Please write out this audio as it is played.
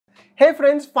Hey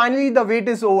friends, finally the wait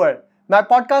is over. My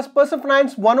podcast Personal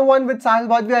Finance 101 with Sahil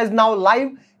Bhadviya is now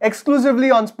live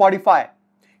exclusively on Spotify.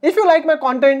 If you like my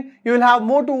content, you will have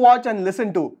more to watch and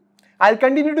listen to. I'll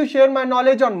continue to share my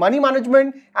knowledge on money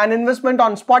management and investment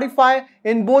on Spotify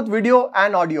in both video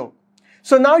and audio.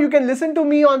 So now you can listen to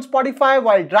me on Spotify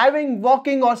while driving,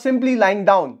 walking or simply lying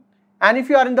down. And if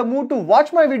you are in the mood to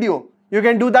watch my video, you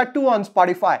can do that too on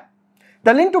Spotify.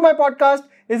 The link to my podcast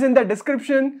is in the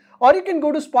description, or you can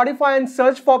go to Spotify and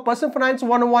search for Personal Finance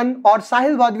 101 or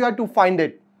Sahil Bhadviya to find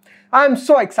it. I am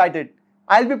so excited.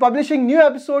 I'll be publishing new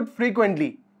episodes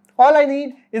frequently. All I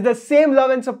need is the same love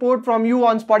and support from you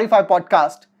on Spotify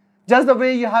podcast, just the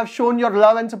way you have shown your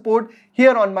love and support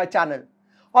here on my channel.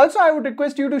 Also, I would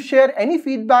request you to share any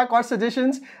feedback or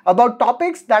suggestions about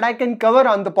topics that I can cover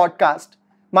on the podcast.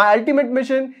 My ultimate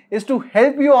mission is to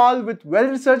help you all with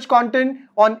well-researched content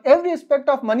on every aspect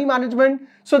of money management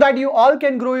so that you all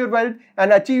can grow your wealth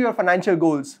and achieve your financial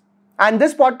goals. And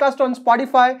this podcast on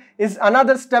Spotify is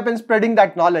another step in spreading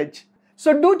that knowledge.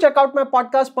 So do check out my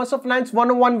podcast Personal Finance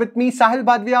 101 with me, Sahil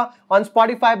Bhadviya, on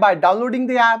Spotify by downloading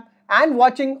the app and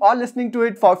watching or listening to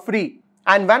it for free.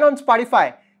 And when on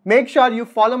Spotify, make sure you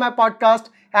follow my podcast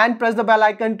and press the bell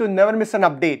icon to never miss an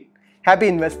update. Happy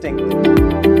investing.